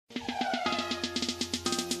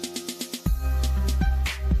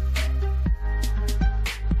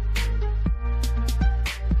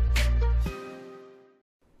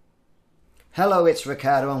Hello, it's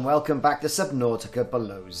Ricardo and welcome back to Subnautica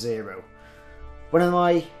Below Zero. One of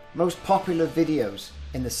my most popular videos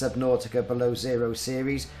in the Subnautica Below Zero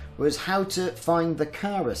series was how to find the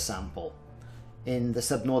Kharaa sample in the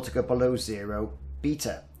Subnautica Below Zero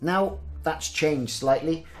beta. Now that's changed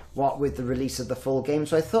slightly, what with the release of the full game,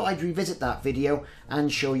 so I thought I'd revisit that video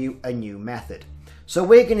and show you a new method. So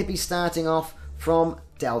we're going to be starting off from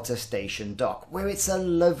Delta Station Dock, where it's a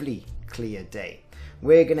lovely clear day.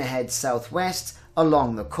 We're going to head southwest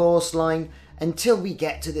along the coastline until we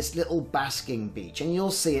get to this little basking beach, and you'll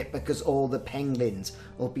see it because all the penguins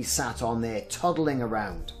will be sat on there toddling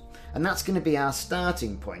around. And that's going to be our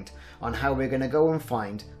starting point on how we're going to go and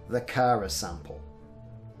find the Kharaa sample.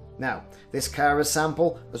 Now, this Kharaa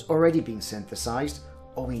sample has already been synthesized.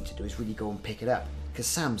 All we need to do is really go and pick it up because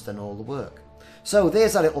Sam's done all the work. So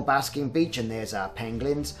there's our little basking beach and there's our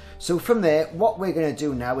penguins. So from there, what we're going to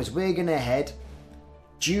do now is we're going to head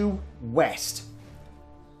due west,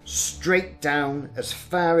 straight down as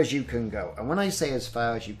far as you can go. And when I say as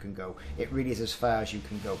far as you can go, it really is as far as you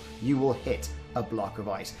can go. You will hit a block of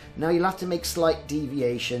ice. Now you'll have to make slight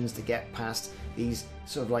deviations to get past these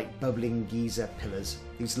sort of like bubbling geyser pillars,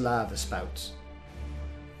 these lava spouts.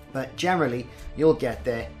 But generally, you'll get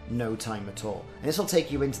there no time at all. And this will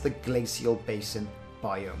take you into the glacial basin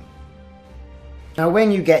biome. Now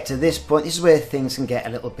when you get to this point, this is where things can get a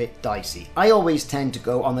little bit dicey. I always tend to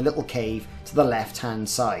go on the little cave to the left hand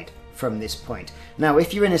side from this point. Now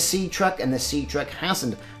if you're in a sea truck and the sea truck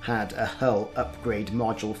hasn't had a hull upgrade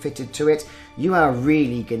module fitted to it, you are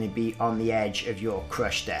really going to be on the edge of your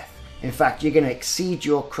crush depth. In fact, you're going to exceed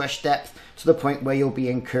your crush depth to the point where you'll be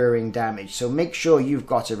incurring damage, so make sure you've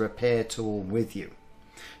got a repair tool with you.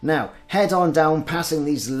 Now head on down, passing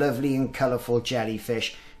these lovely and colourful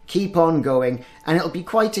jellyfish. Keep on going, and it'll be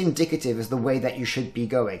quite indicative as the way that you should be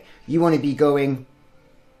going. You want to be going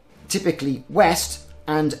typically west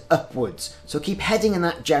and upwards, so keep heading in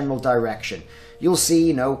that general direction. You'll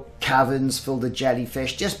see, caverns filled with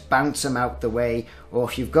jellyfish, just bounce them out the way, or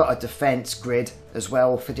if you've got a defense grid as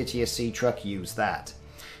well fitted to your sea truck, use that.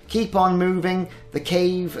 Keep on moving, the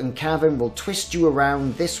cave and cavern will twist you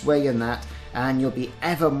around this way and that, and you'll be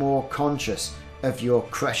ever more conscious of your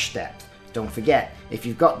crush depth. Don't forget, if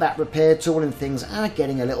you've got that repair tool and things are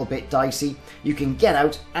getting a little bit dicey, you can get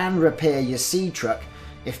out and repair your sea truck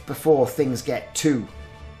before things get too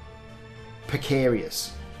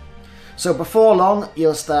precarious. So before long,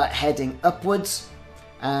 you'll start heading upwards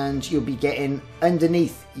and you'll be getting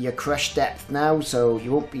underneath your crush depth now, so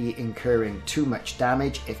you won't be incurring too much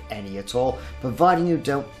damage, if any at all, providing you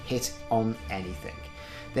don't hit on anything.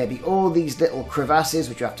 There'll be all these little crevasses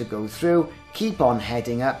which you have to go through. Keep on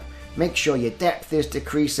heading up. Make sure your depth is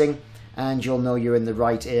decreasing and you'll know you're in the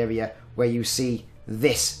right area where you see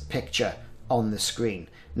this picture on the screen.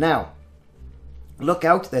 Now, look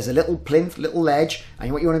out, there's a little plinth, little ledge,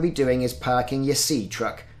 and what you want to be doing is parking your sea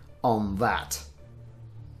truck on that.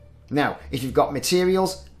 Now, if you've got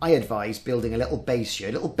materials, I advise building a little base here,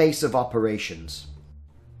 a little base of operations.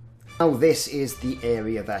 Now this is the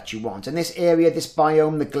area that you want, and this area, this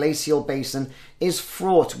biome, the glacial basin, is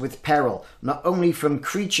fraught with peril, not only from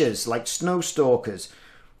creatures like snow stalkers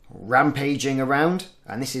rampaging around,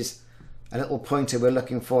 and this is a little pointer we're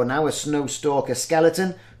looking for now, a snow stalker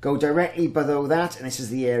skeleton, go directly below that, and this is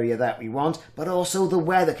the area that we want, but also the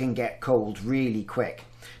weather can get cold really quick.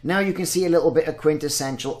 Now you can see a little bit of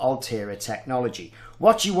quintessential Altera technology.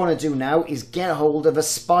 What you want to do now is get a hold of a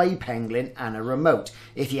spy penguin and a remote.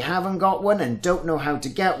 If you haven't got one and don't know how to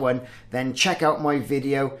get one, then check out my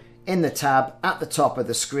video in the tab at the top of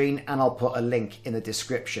the screen, and I'll put a link in the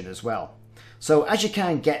description as well. So as you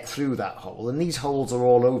can get through that hole, and these holes are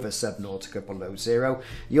all over Subnautica Below Zero,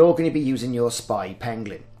 you're going to be using your spy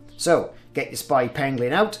penguin. So get your spy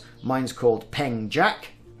penguin out. Mine's called Peng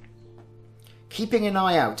Jack. Keeping an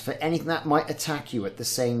eye out for anything that might attack you at the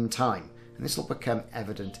same time. And this will become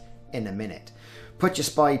evident in a minute. Put your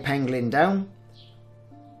spy penguin down.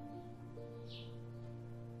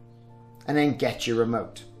 And then get your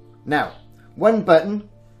remote. Now, one button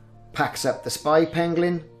packs up the spy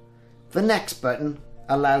penguin. The next button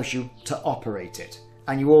allows you to operate it.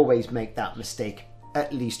 And you always make that mistake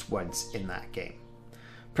at least once in that game.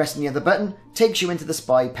 Pressing the other button takes you into the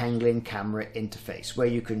spy penguin camera interface, where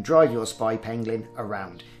you can drive your spy penguin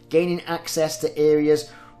around, gaining access to areas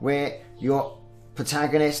where your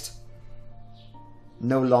protagonist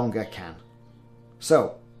no longer can.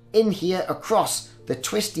 So, in here across the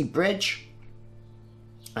twisty bridge,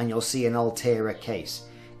 and you'll see an Altera case.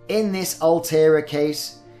 In this Altera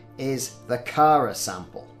case is the Kharaa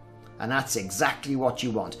sample, and that's exactly what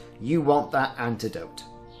you want. You want that antidote.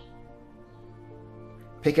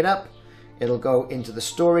 Pick it up. it'll go into the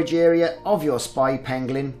storage area of your spy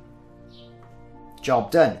pangolin.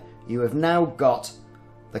 Job done. You have now got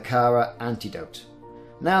the Kharaa antidote.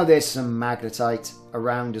 Now there's some magnetite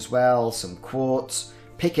around as well, some quartz.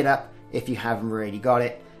 Pick it up if you haven't already got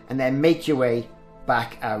it, and then make your way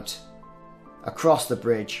back out across the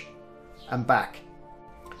bridge and back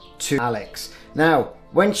to Alex. Now,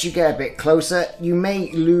 once you get a bit closer, you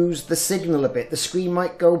may lose the signal a bit. The screen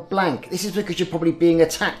might go blank. This is because you're probably being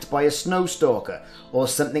attacked by a snow stalker or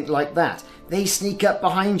something like that. They sneak up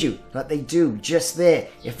behind you like they do just there.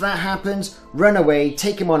 If that happens, run away,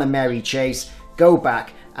 take him on a merry chase, go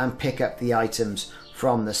back and pick up the items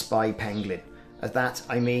from the spy pangolin. As that,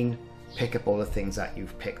 I mean, pick up all the things that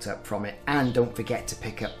you've picked up from it, and don't forget to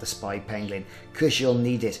pick up the spy pangolin because you'll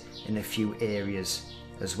need it in a few areas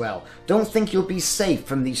as well. Don't think you'll be safe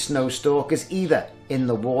from these snow stalkers either in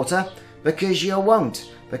the water, because you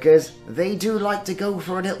won't, because they do like to go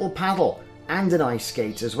for a little paddle and an ice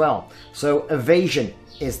skate as well. So evasion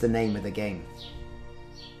is the name of the game.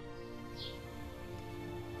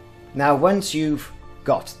 Now once you've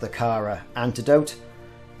got the Kharaa antidote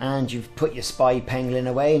and you've put your spy pangolin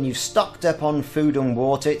away and you've stocked up on food and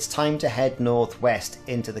water, it's time to head northwest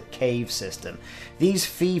into the cave system. These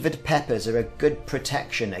fevered peppers are a good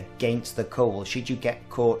protection against the cold should you get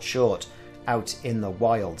caught short out in the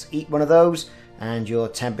wilds. Eat one of those and your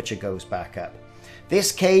temperature goes back up.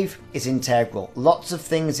 This cave is integral. Lots of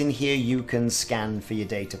things in here you can scan for your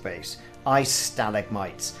database. Ice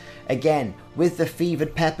stalagmites. Again, with the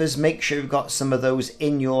fevered peppers, make sure you've got some of those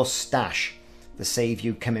in your stash to save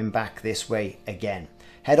you coming back this way again.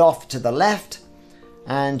 Head off to the left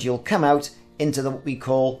and you'll come out into what we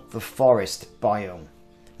call the forest biome.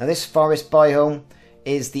 Now this forest biome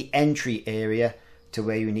is the entry area to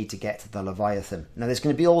where you need to get to the Leviathan. Now there's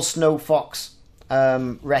going to be all snow fox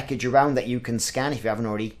wreckage around that you can scan if you haven't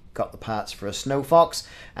already got the parts for a snow fox,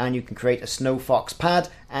 and you can create a snow fox pad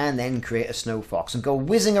and then create a snow fox and go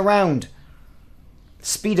whizzing around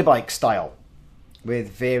speeder bike style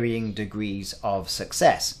with varying degrees of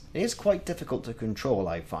success. It is quite difficult to control,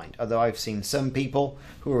 I find, although I've seen some people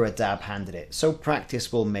who are a dab hand at it, so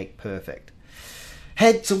practice will make perfect.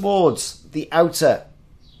 Head towards the outer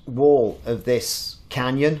wall of this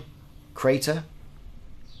canyon crater.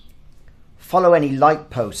 Follow any light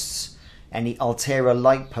posts, any Altera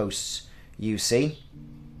light posts you see.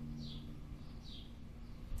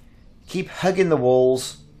 Keep hugging the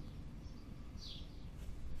walls.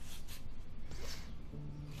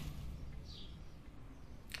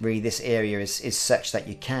 Really, this area is such that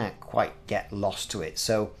you can't quite get lost to it.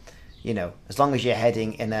 So, you know, as long as you're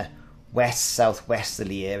heading in a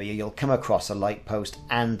west-southwesterly area, you'll come across a light post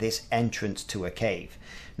and this entrance to a cave.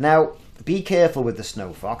 Now, be careful with the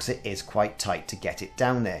snow fox. It is quite tight to get it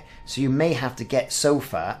down there. So you may have to get so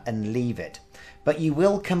far and leave it. But you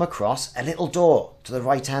will come across a little door to the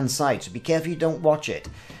right-hand side. So be careful you don't watch it.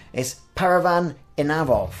 It's Paravan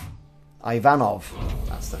Ivanov.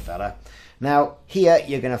 That's the fella. Now, here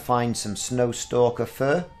you're going to find some snow stalker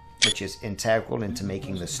fur, which is integral into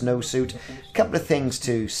making the snowsuit. A couple of things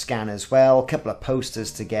to scan as well. A couple of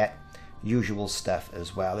posters to get. Usual stuff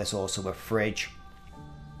as well. There's also a fridge.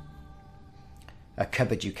 A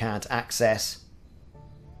cupboard you can't access.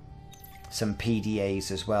 Some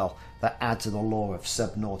PDAs as well that add to the lore of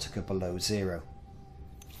Subnautica Below Zero.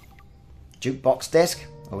 Jukebox disc.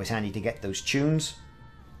 Always handy to get those tunes.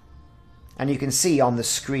 And you can see on the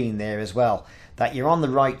screen there as well that you're on the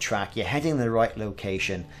right track, you're heading in the right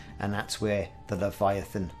location, and that's where the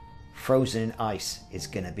Leviathan frozen in ice is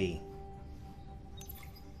going to be.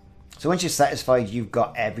 So once you're satisfied you've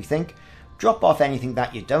got everything, drop off anything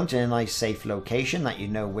that you don't in a nice safe location that you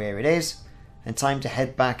know where it is, and time to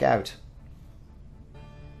head back out.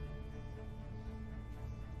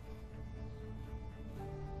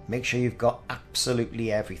 Make sure you've got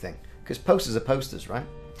absolutely everything, because posters are posters, right?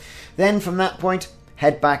 Then from that point,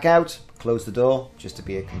 head back out, close the door, just to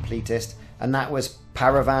be a completist, and that was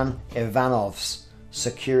Paravan Ivanov's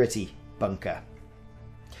security bunker.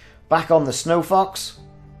 Back on the Snow Fox,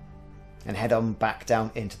 and head on back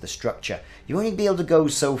down into the structure. You only be able to go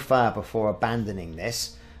so far before abandoning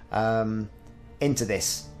this, into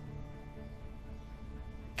this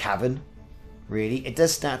cavern, really. It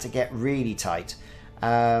does start to get really tight,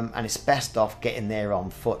 and it's best off getting there on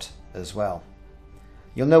foot as well.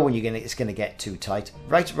 You'll know when it's going to get too tight.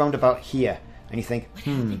 Right around about here. And you think,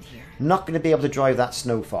 not going to be able to drive that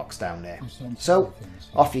snow fox down there. So,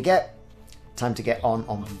 off you get. Time to get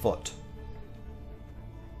on foot.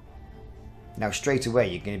 Now, straight away,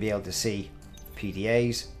 you're going to be able to see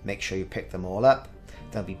PDAs. Make sure you pick them all up.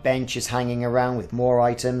 There'll be benches hanging around with more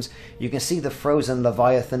items. You can see the frozen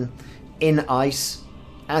Leviathan in ice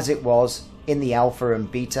as it was in the alpha and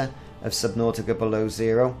beta of Subnautica Below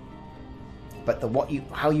Zero, but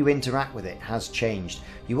how you interact with it has changed.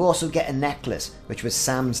 You also get a necklace, which was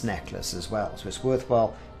Sam's necklace as well, so it's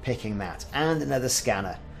worthwhile picking that, and another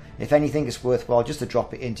scanner. If anything, it's worthwhile just to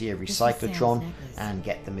drop it into your recyclotron and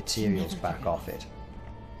get the materials back off it.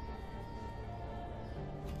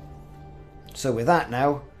 So with that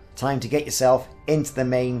now, time to get yourself into the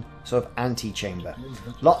main sort of antechamber.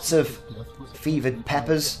 Lots of fevered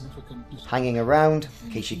peppers hanging around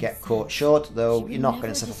in case you get caught short, though you're not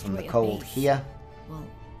going to suffer from the cold here.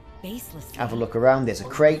 Have a look around, there's a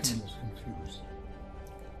crate.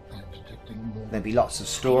 There'll be lots of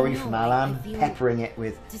story from Alan, peppering it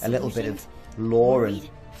with a little bit of lore and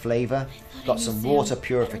flavour. Got some water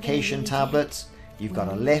purification tablets. You've got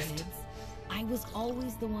a lift. I was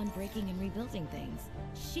always the one breaking and rebuilding things.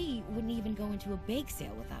 She wouldn't even go into a bake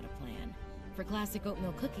sale without a plan. For classic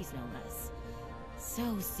oatmeal cookies, no less.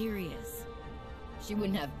 So serious. She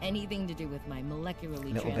wouldn't have anything to do with my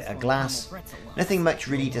molecularly a little bit of glass. Nothing much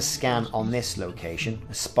really to scan on this location.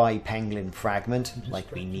 A spy pangolin fragment,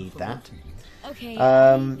 like we need that.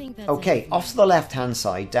 Okay, off to the left hand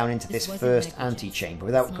side, down into this first antechamber,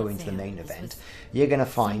 without going to the main event, you're going to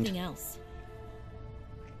find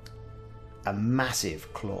a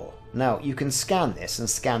massive claw. Now, you can scan this and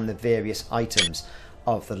scan the various items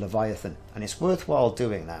of the Leviathan, and it's worthwhile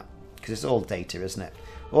doing that, because it's all data, isn't it?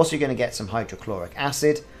 Also, you're going to get some hydrochloric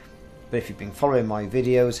acid, but if you've been following my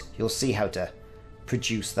videos, you'll see how to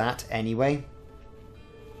produce that anyway.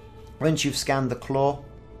 Once you've scanned the claw,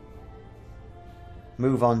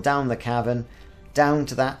 move on down the cavern, down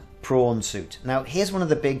to that prawn suit. Now, here's one of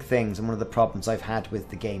the big things and one of the problems I've had with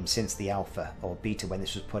the game since the alpha or beta when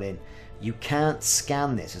this was put in. You can't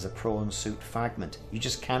scan this as a prawn suit fragment. You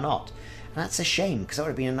just cannot. And that's a shame, because that would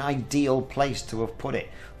have been an ideal place to have put it.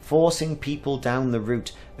 Forcing people down the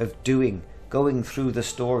route of going through the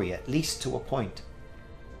story, at least to a point.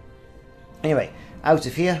 Anyway, out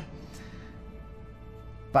of here,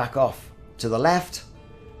 back off to the left,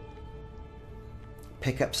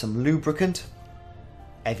 pick up some lubricant.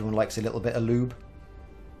 Everyone likes a little bit of lube.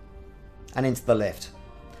 And into the lift.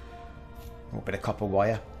 A little bit of copper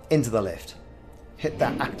wire. Into the lift. Hit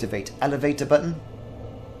that activate elevator button,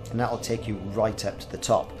 and that'll take you right up to the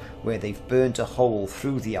top, where they've burnt a hole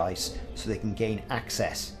through the ice so they can gain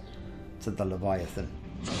access to the Leviathan.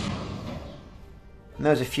 And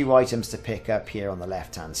there's a few items to pick up here on the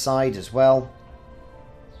left hand side as well.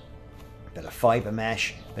 A bit of fibre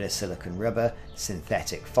mesh, a bit of silicone rubber,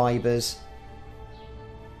 synthetic fibres,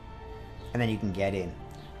 and then you can get in.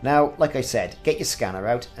 Now, like I said, get your scanner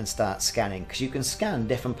out and start scanning, because you can scan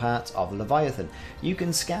different parts of the Leviathan. You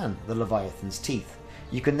can scan the Leviathan's teeth.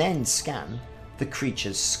 You can then scan the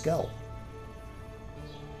creature's skull.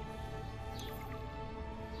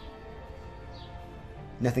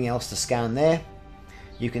 Nothing else to scan there.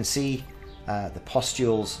 You can see the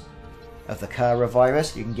pustules of the Kharaa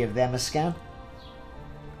virus. You can give them a scan.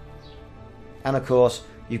 And of course,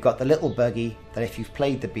 you've got the little buggy that if you've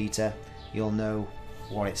played the beta, you'll know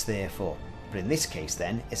what it's there for. But in this case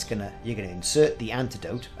then, you're gonna insert the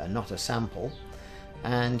antidote and not a sample,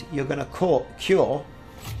 and you're gonna cure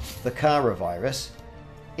the Kharaa virus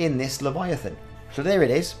in this Leviathan. So there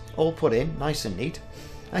it is, all put in, nice and neat.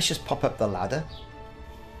 Let's just pop up the ladder.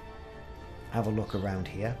 Have a look around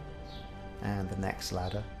here. And the next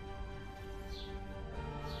ladder.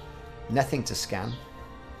 Nothing to scan.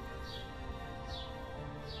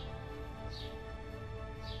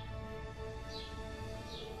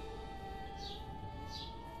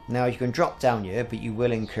 Now you can drop down here, but you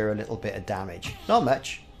will incur a little bit of damage. Not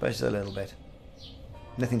much, but it's a little bit.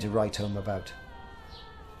 Nothing to write home about.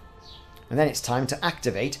 And then it's time to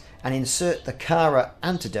activate and insert the Kharaa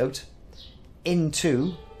antidote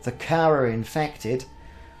into the Kharaa infected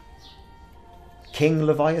King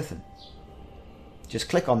Leviathan. Just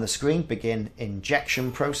click on the screen, begin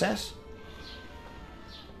injection process.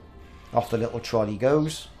 Off the little trolley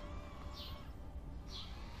goes.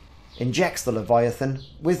 Injects the Leviathan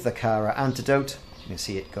with the Kharaa antidote. You can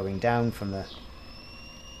see it going down from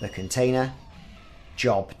the container.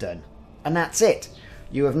 Job done. And that's it.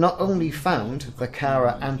 You have not only found the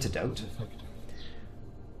Kharaa antidote,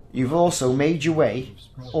 you've also made your way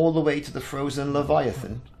all the way to the frozen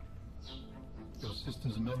Leviathan,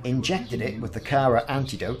 injected it with the Kharaa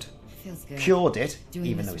antidote, cured it,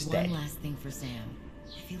 even though it's dead. One last thing for Sam.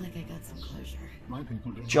 I feel like I got some closure.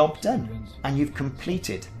 Job done. And you've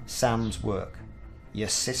completed Sam's work. Your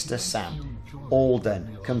sister Sam. All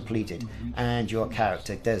done. Completed. And your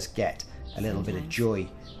character does get a little bit of joy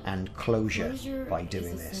and closure by doing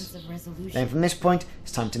is a this. sense of resolution. Then from this point,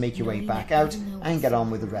 it's time to make your way back out and get on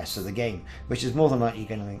with the rest of the game, which is more than likely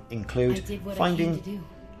going to include finding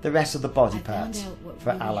the rest of the body parts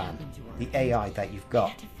for Alan, the AI that you've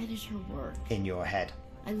got in your head.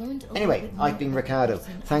 Anyway, I've been Ricardo.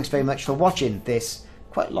 Thanks very much for watching this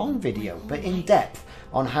quite long video, but in depth,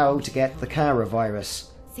 on how to get the Kharaa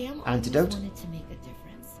virus antidote,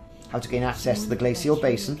 how to gain access to the glacial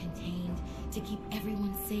basin,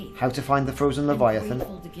 how to find the frozen Leviathan,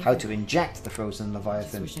 how to inject the frozen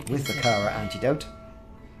Leviathan with the Kharaa antidote,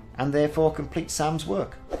 and therefore complete Sam's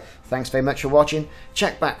work. Thanks very much for watching.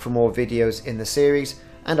 Check back for more videos in the series,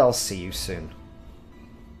 and I'll see you soon.